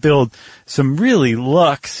we could build some really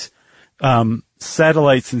luxe,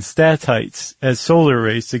 satellites and statites as solar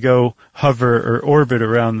arrays to go hover or orbit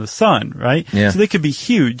around the sun, right? Yeah. So they could be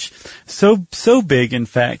huge. So big, in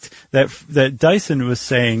fact, that Dyson was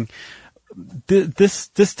saying, this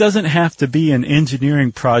doesn't have to be an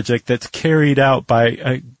engineering project that's carried out by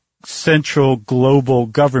a central global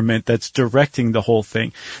government that's directing the whole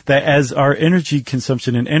thing. That as our energy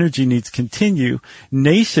consumption and energy needs continue,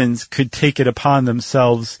 nations could take it upon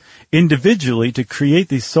themselves individually to create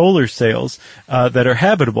these solar sails that are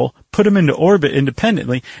habitable, put them into orbit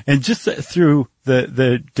independently, and just through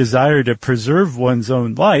the desire to preserve one's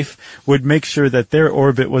own life would make sure that their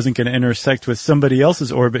orbit wasn't going to intersect with somebody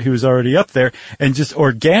else's orbit who was already up there, and just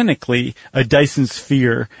organically a Dyson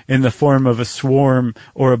sphere in the form of a swarm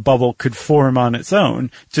or a bubble could form on its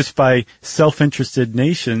own just by self-interested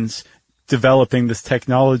nations developing this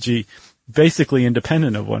technology basically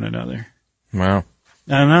independent of one another. Wow.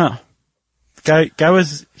 I don't know. Guy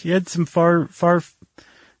he had some far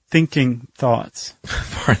thinking thoughts.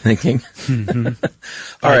 Far thinking. Mm-hmm.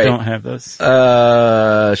 All right. I don't have those.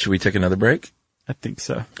 Should we take another break? I think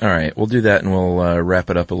so. All right. We'll do that, and we'll wrap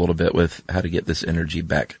it up a little bit with how to get this energy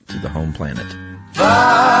back to the home planet.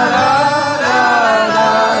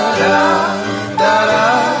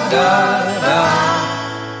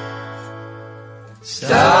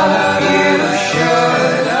 Stuff you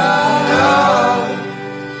should know.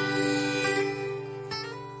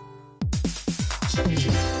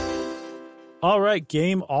 All right,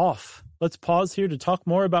 game off. Let's pause here to talk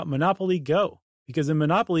more about Monopoly Go. Because in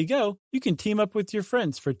Monopoly Go, you can team up with your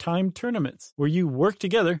friends for timed tournaments where you work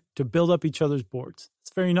together to build up each other's boards.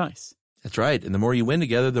 It's very nice. That's right. And the more you win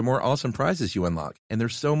together, the more awesome prizes you unlock. And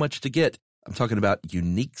there's so much to get. I'm talking about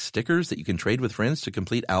unique stickers that you can trade with friends to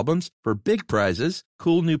complete albums for big prizes,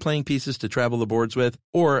 cool new playing pieces to travel the boards with,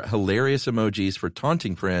 or hilarious emojis for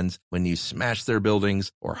taunting friends when you smash their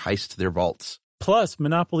buildings or heist their vaults. Plus,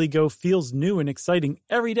 Monopoly Go feels new and exciting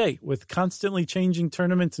every day with constantly changing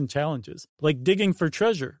tournaments and challenges, like digging for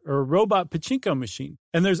treasure or a robot pachinko machine.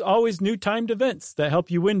 And there's always new timed events that help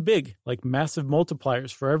you win big, like massive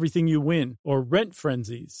multipliers for everything you win or rent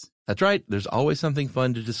frenzies. That's right. There's always something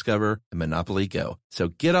fun to discover in Monopoly Go. So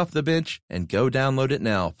get off the bench and go download it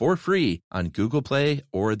now for free on Google Play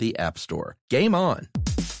or the App Store. Game on!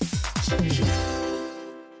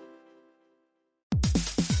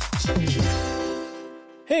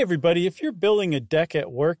 Hey everybody, if you're building a deck at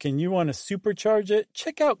work and you want to supercharge it,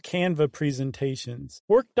 check out Canva presentations.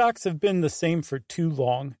 Work docs have been the same for too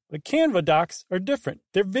long, but Canva docs are different.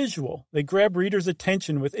 They're visual. They grab readers'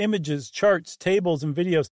 attention with images, charts, tables, and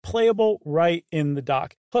videos playable right in the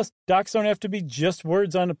doc. Plus, docs don't have to be just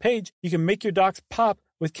words on a page. You can make your docs pop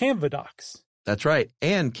with Canva docs. That's right.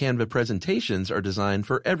 And Canva presentations are designed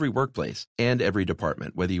for every workplace and every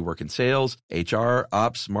department. Whether you work in sales, HR,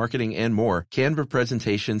 ops, marketing, and more, Canva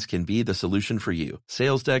presentations can be the solution for you.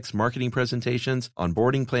 Sales decks, marketing presentations,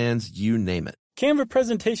 onboarding plans, you name it. Canva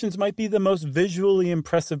presentations might be the most visually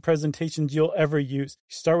impressive presentations you'll ever use.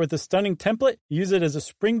 You start with a stunning template, use it as a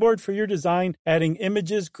springboard for your design, adding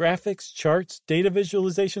images, graphics, charts, data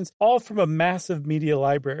visualizations, all from a massive media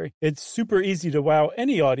library. It's super easy to wow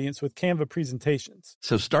any audience with Canva presentations.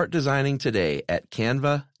 So start designing today at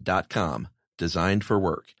canva.com. Designed for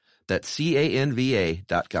work. That's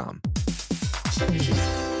CANVA.com.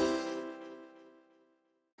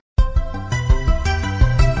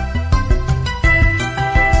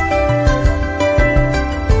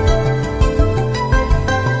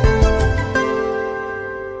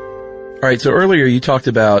 All right, so earlier you talked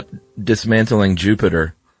about dismantling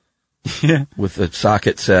Jupiter with a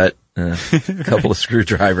socket set, a couple of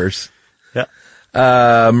screwdrivers.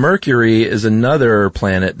 Yeah. Mercury is another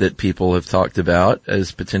planet that people have talked about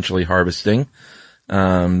as potentially harvesting.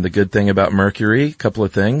 The good thing about Mercury, a couple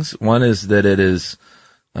of things. One is that it is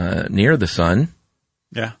near the sun.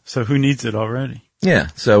 Yeah, so who needs it already? Yeah,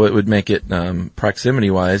 so it would make it,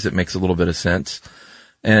 proximity-wise, it makes a little bit of sense.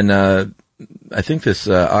 And I think this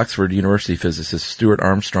Oxford University physicist, Stuart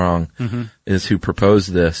Armstrong, is who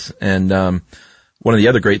proposed this. And one of the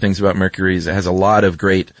other great things about Mercury is it has a lot of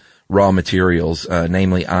great raw materials,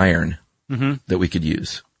 namely iron, that we could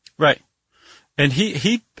use. Right. And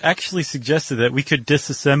he actually suggested that we could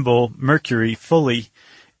disassemble Mercury fully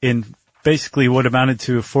in basically what amounted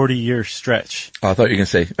to a 40-year stretch. Oh, I thought you were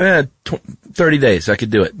going to say, 30 days, I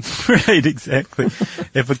could do it. Right, exactly.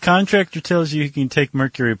 If a contractor tells you he can take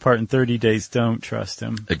Mercury apart in 30 days, don't trust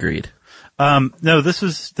him. Agreed. No, this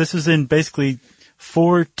was in basically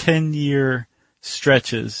 4 10-year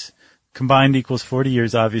stretches. Combined equals 40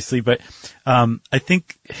 years, obviously. But I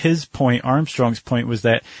think his point, Armstrong's point, was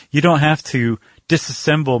that you don't have to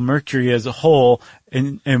disassemble Mercury as a whole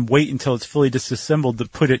and wait until it's fully disassembled to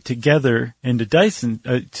put it together into Dyson,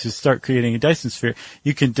 to start creating a Dyson sphere.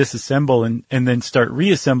 You can disassemble and then start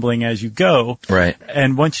reassembling as you go. Right.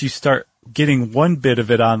 And once you start getting one bit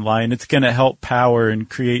of it online, it's going to help power and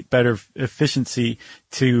create better efficiency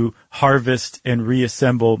to harvest and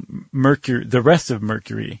reassemble Mercury, the rest of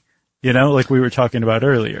Mercury. You know, like we were talking about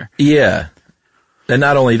earlier. Yeah. And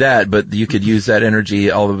not only that, but you could use that energy.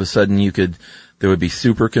 All of a sudden there would be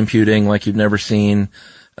supercomputing like you've never seen.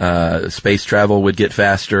 Space travel would get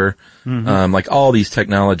faster. Like all these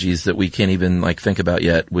technologies that we can't even think about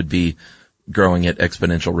yet would be growing at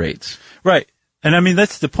exponential rates. Right. And I mean,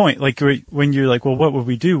 that's the point. Like when you're like, well, what would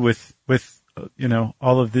we do with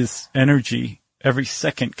all of this energy every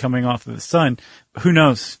second coming off of the sun? Who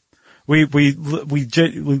knows? We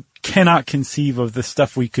cannot conceive of the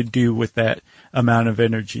stuff we could do with that amount of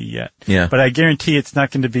energy yet. Yeah. But I guarantee it's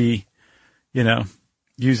not going to be,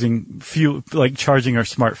 using fuel, like charging our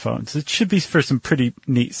smartphones. It should be for some pretty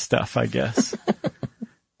neat stuff, I guess.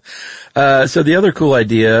 So the other cool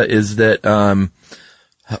idea is that,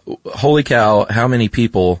 holy cow, how many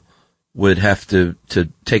people would have to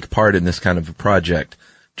take part in this kind of a project?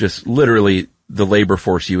 Just literally the labor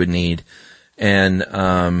force you would need.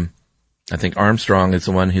 And, I think Armstrong is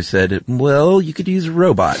the one who said, well, you could use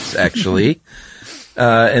robots, actually.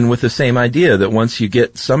 And with the same idea that once you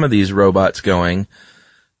get some of these robots going,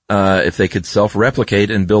 if they could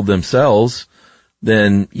self-replicate and build themselves,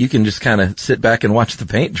 then you can just kind of sit back and watch the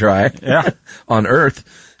paint dry on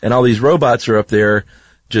Earth. And all these robots are up there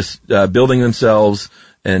just building themselves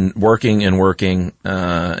and working and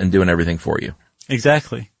doing everything for you.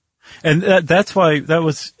 Exactly. And that's why that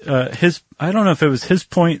was I don't know if it was his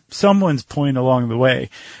point, someone's point along the way,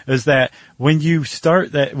 is that when you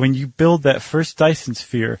build that first Dyson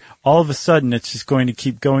sphere, all of a sudden it's just going to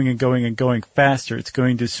keep going and going and going faster. It's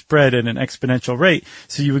going to spread at an exponential rate.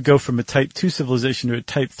 So you would go from a Type 2 civilization to a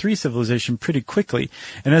Type 3 civilization pretty quickly.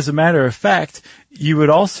 And as a matter of fact, you would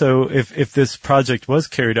also, if this project was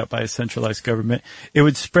carried out by a centralized government, it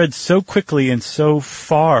would spread so quickly and so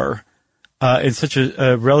far in such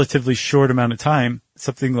a relatively short amount of time,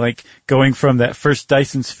 something like going from that first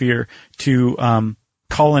Dyson sphere to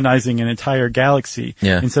colonizing an entire galaxy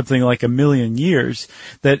in something like 1 million years,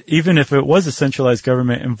 that even if it was a centralized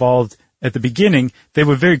government involved at the beginning, they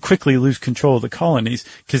would very quickly lose control of the colonies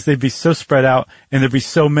because they'd be so spread out and there'd be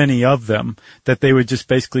so many of them that they would just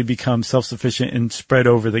basically become self-sufficient and spread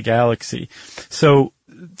over the galaxy. So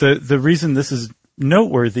the reason this is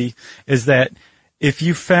noteworthy is that if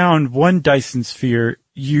you found one Dyson sphere,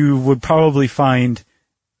 you would probably find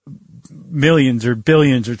millions or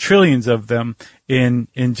billions or trillions of them in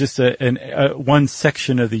just one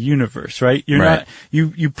section of the universe, right?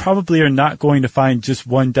 You probably are not going to find just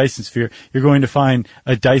one Dyson sphere. You're going to find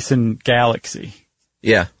a Dyson galaxy.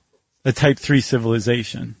 Yeah. A Type 3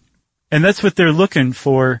 civilization. And that's what they're looking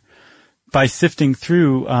for by sifting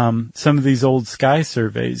through some of these old sky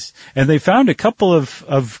surveys. And they found a couple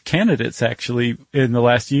of candidates actually in the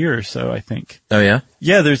last year or so, I think. Oh yeah?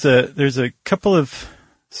 Yeah, there's a couple of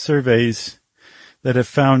surveys that have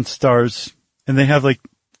found stars, and they have like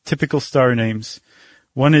typical star names.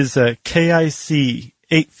 One is KIC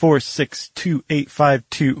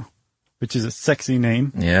 8462852, which is a sexy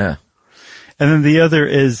name. Yeah. And then the other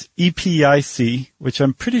is EPIC, which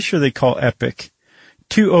I'm pretty sure they call Epic.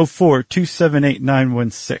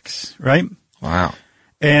 204278916, right? Wow.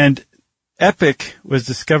 And Epic was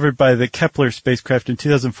discovered by the Kepler spacecraft in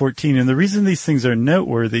 2014. And the reason these things are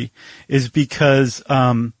noteworthy is because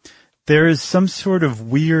there is some sort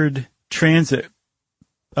of weird transit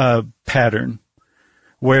pattern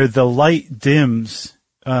where the light dims,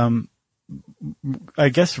 I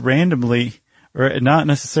guess randomly, or not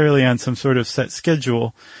necessarily on some sort of set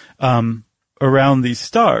schedule, around these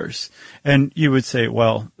stars. And you would say,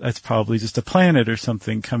 well, that's probably just a planet or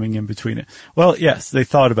something coming in between it. Well, yes, they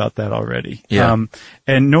thought about that already. Yeah.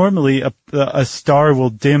 And normally a star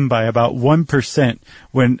will dim by about 1%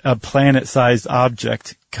 when a planet-sized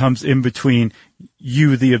object comes in between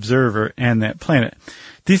you, the observer, and that planet.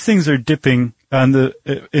 These things are dipping in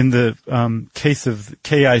the case of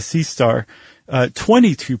KIC star,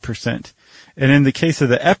 22%. And in the case of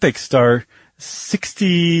the Epic star,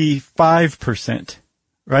 65%,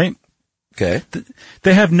 right? Okay.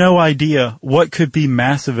 They have no idea what could be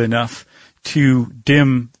massive enough to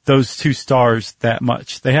dim those two stars that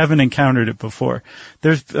much. They haven't encountered it before.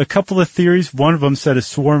 There's a couple of theories. One of them said a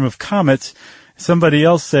swarm of comets. Somebody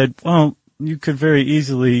else said, well, you could very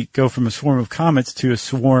easily go from a swarm of comets to a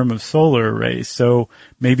swarm of solar arrays. So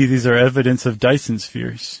maybe these are evidence of Dyson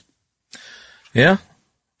spheres. Yeah.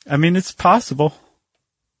 I mean, it's possible.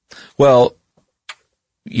 Well,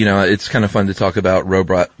 you know, it's kind of fun to talk about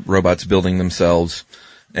robots building themselves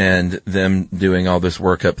and them doing all this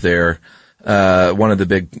work up there. One of the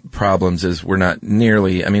big problems is we're not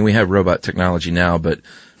nearly, I mean, we have robot technology now, but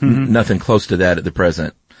nothing close to that at the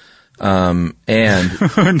present. And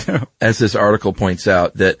as this article points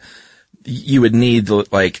out, that you would need,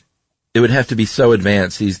 like, it would have to be so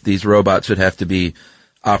advanced. These robots would have to be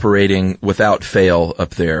operating without fail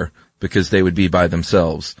up there because they would be by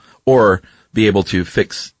themselves, or be able to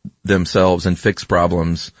fix themselves and fix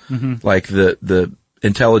problems. Like the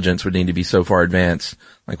intelligence would need to be so far advanced,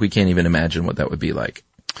 like we can't even imagine what that would be like.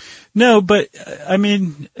 No, but I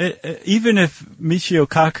mean, even if Michio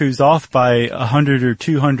Kaku's off by 100 or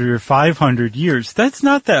 200 or 500 years, that's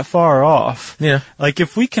not that far off. Yeah. Like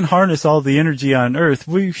if we can harness all the energy on Earth,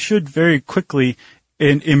 we should very quickly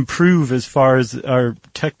improve as far as our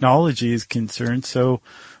technology is concerned. So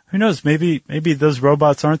who knows? Maybe those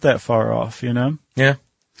robots aren't that far off, you know? Yeah.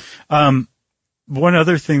 One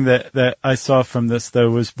other thing that I saw from this, though,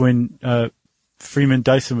 was when Freeman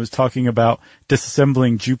Dyson was talking about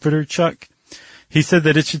disassembling Jupiter, Chuck. He said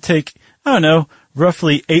that it should take, I don't know,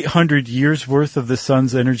 roughly 800 years worth of the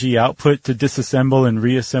sun's energy output to disassemble and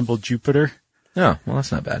reassemble Jupiter. Oh, well,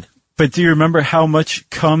 that's not bad. But do you remember how much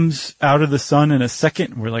comes out of the sun in a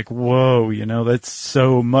second? We're like, whoa, you know, that's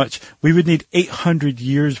so much. We would need 800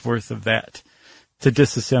 years worth of that to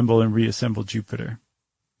disassemble and reassemble Jupiter.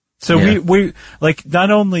 So we like,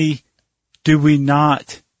 not only do we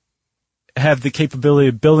not have the capability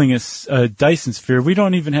of building a Dyson sphere, we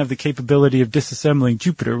don't even have the capability of disassembling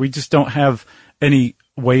Jupiter. We just don't have any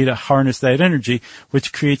way to harness that energy,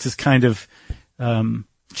 which creates this kind of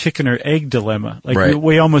chicken or egg dilemma. Like right.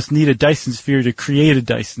 we almost need a Dyson sphere to create a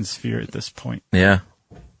Dyson sphere at this point. Yeah.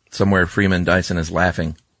 Somewhere Freeman Dyson is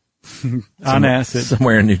laughing. On acid.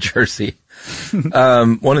 Somewhere in New Jersey.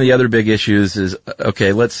 One of the other big issues is,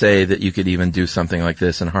 okay, let's say that you could even do something like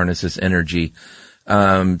this and harness this energy.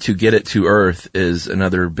 To get it to Earth is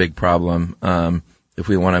another big problem. If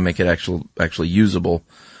we want to make it actually usable.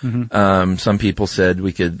 Mm-hmm. Some people said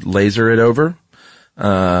we could laser it over.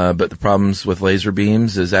 But the problems with laser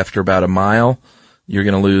beams is after about a mile, you're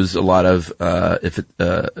going to lose a lot of,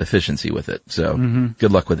 efficiency with it. So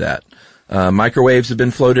good luck with that. Microwaves have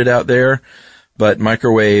been floated out there, but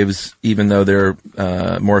microwaves, even though they're,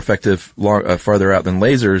 more effective farther out than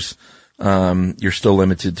lasers, you're still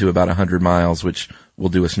limited to about 100 miles, which will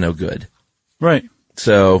do us no good. Right.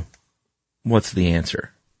 So what's the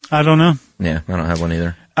answer? I don't know. Yeah, I don't have one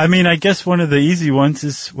either. I mean, I guess one of the easy ones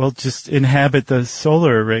is, well, just inhabit the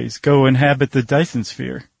solar arrays. Go inhabit the Dyson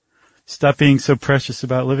sphere. Stop being so precious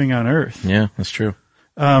about living on Earth. Yeah, that's true.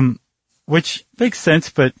 Which makes sense,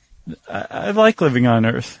 but I like living on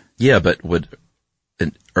Earth. Yeah, but would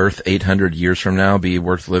an Earth 800 years from now be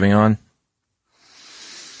worth living on?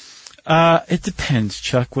 It depends,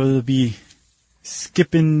 Chuck. Will it be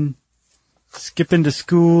skipping to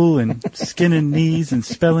school and skinning knees and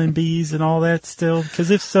spelling bees and all that still?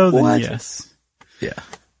 Because if so, then what? Yes. Yeah.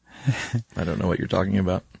 I don't know what you're talking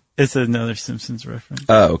about. It's another Simpsons reference.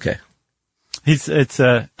 Oh, okay. It's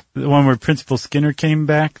the one where Principal Skinner came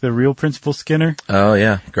back, the real Principal Skinner. Oh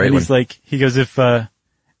yeah, great and one. He's like, he goes,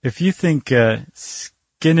 if you think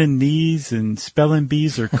skinning knees and spelling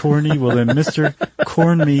bees are corny, well then, Mr.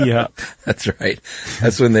 Corn Me Up. That's right.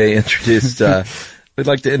 That's when they introduced. We'd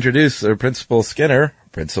like to introduce Principal Skinner,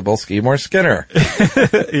 Principal Skidmore Skinner.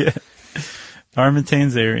 Yeah. Armin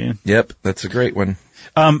Tanzarian. Yep, that's a great one.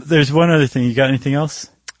 There's one other thing. You got anything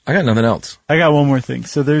else? I got nothing else. I got one more thing.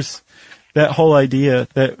 So there's that whole idea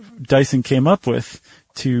that Dyson came up with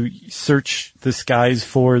to search the skies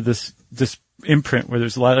for this imprint where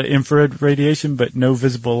there's a lot of infrared radiation but no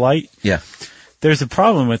visible light. Yeah. There's a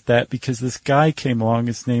problem with that because this guy came along.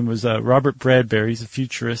 His name was Robert Bradbury. He's a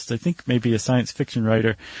futurist. I think maybe a science fiction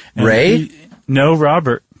writer. And Ray? No,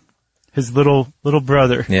 Robert. His little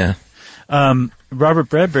brother. Yeah. Robert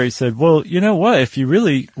Bradbury said, well, you know what? If you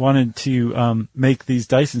really wanted to make these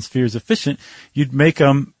Dyson spheres efficient, you'd make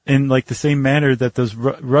them in like the same manner that those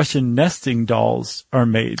Russian nesting dolls are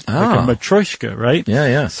made, like a matryoshka, right? Yeah,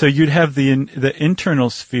 yeah. So you'd have the internal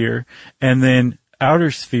sphere and then outer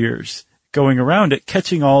spheres going around it,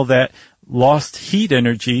 catching all that lost heat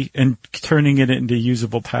energy and turning it into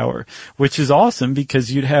usable power, which is awesome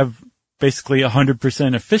because you'd have basically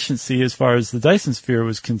 100% efficiency as far as the Dyson sphere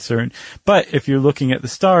was concerned. But if you're looking at the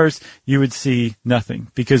stars, you would see nothing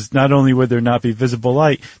because not only would there not be visible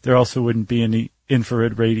light, there also wouldn't be any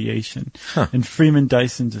infrared radiation. Huh. And Freeman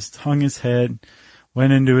Dyson just hung his head,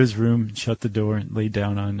 went into his room, and shut the door, and lay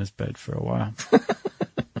down on his bed for a while.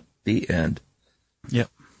 The end. Yep.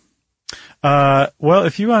 Well,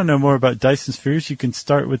 if you want to know more about Dyson spheres, you can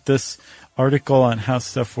start with this article on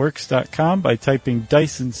HowStuffWorks.com by typing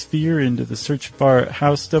Dyson sphere into the search bar at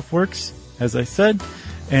How Stuff Works, as I said.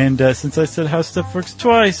 And since I said How Stuff Works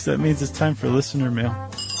twice, that means it's time for listener mail.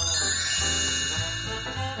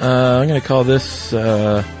 I'm going to call this,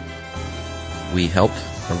 We Helped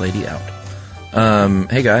a Lady Out.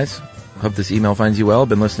 Hey guys, hope this email finds you well.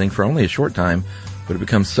 Been listening for only a short time, but have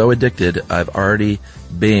become so addicted I've already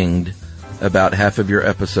binged about half of your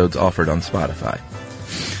episodes offered on Spotify.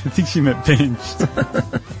 I think she meant binged.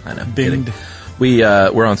 I know. Binged.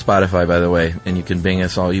 We're on Spotify, by the way, and you can bing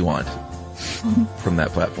us all you want from that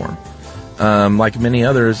platform. Like many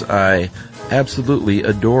others, I absolutely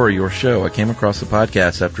adore your show. I came across the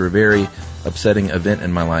podcast after a very upsetting event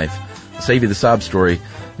in my life. I'll save you the sob story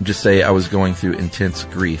and just say I was going through intense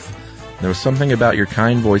grief. There was something about your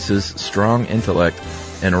kind voices, strong intellect,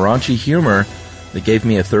 and raunchy humor They gave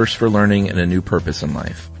me a thirst for learning and a new purpose in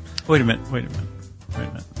life. Wait a minute.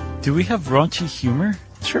 Do we have raunchy humor?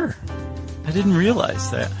 Sure. I didn't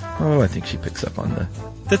realize that. Oh, I think she picks up on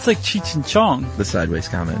That's like Cheech and Chong. the sideways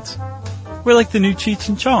comments. We're like the new Cheech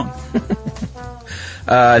and Chong.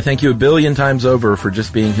 I thank you a billion times over for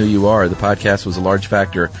just being who you are. The podcast was a large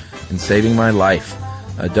factor in saving my life.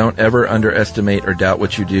 Don't ever underestimate or doubt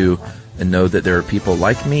what you do, and know that there are people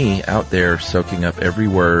like me out there soaking up every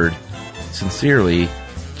word. Sincerely,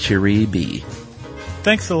 Cheery B.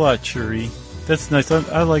 Thanks a lot, Cheery. That's nice.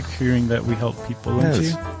 I like hearing that we help people, don't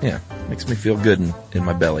you? Yeah, makes me feel good in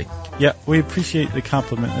my belly. Yeah, we appreciate the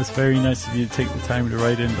compliment. It's very nice of you to take the time to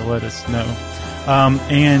write in to let us know.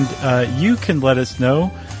 And you can let us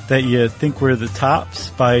know that you think we're the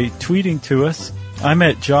tops by tweeting to us. I'm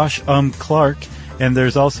at Josh Clark, and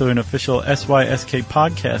there's also an official SYSK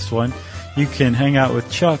podcast one. You can hang out with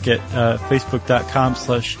Chuck at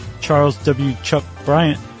facebook.com/Charles W. Chuck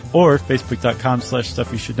Bryant or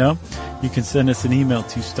facebook.com/Stuff You Should Know. You can send us an email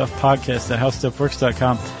to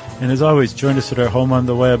stuffpodcast@howstuffworks.com. And as always, join us at our home on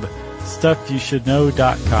the web,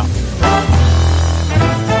 stuffyoushouldknow.com.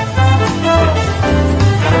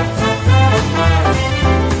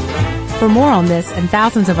 For more on this and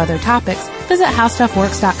thousands of other topics, visit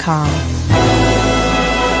howstuffworks.com.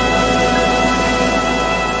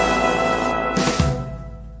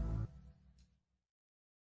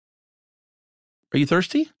 Are you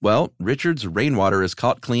thirsty? Well, Richard's rainwater is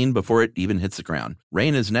caught clean before it even hits the ground.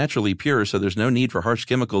 Rain is naturally pure, so there's no need for harsh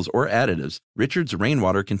chemicals or additives. Richard's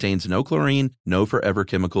rainwater contains no chlorine, no forever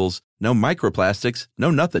chemicals, no microplastics,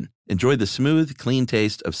 no nothing. Enjoy the smooth, clean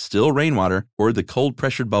taste of still rainwater or the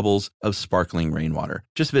cold-pressured bubbles of sparkling rainwater.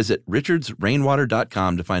 Just visit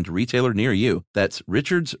richardsrainwater.com to find a retailer near you. That's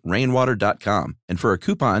richardsrainwater.com. And for a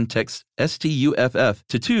coupon, text STUFF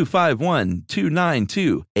to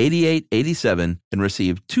 251-292-8887 and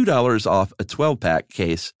receive $2 off a 12-pack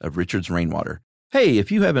case of Richard's Rainwater. Hey,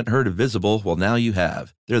 if you haven't heard of Visible, well, now you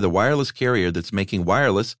have. They're the wireless carrier that's making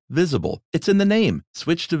wireless visible. It's in the name.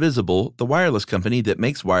 Switch to Visible, the wireless company that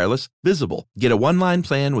makes wireless visible. Get a one-line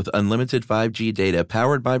plan with unlimited 5G data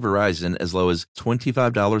powered by Verizon as low as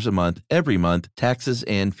 $25 a month, every month, taxes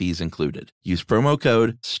and fees included. Use promo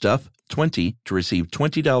code STUFF20 to receive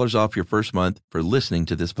 $20 off your first month for listening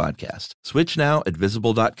to this podcast. Switch now at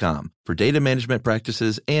Visible.com. For data management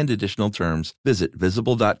practices and additional terms, visit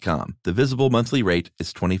Visible.com. The Visible monthly rate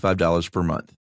is $25 per month.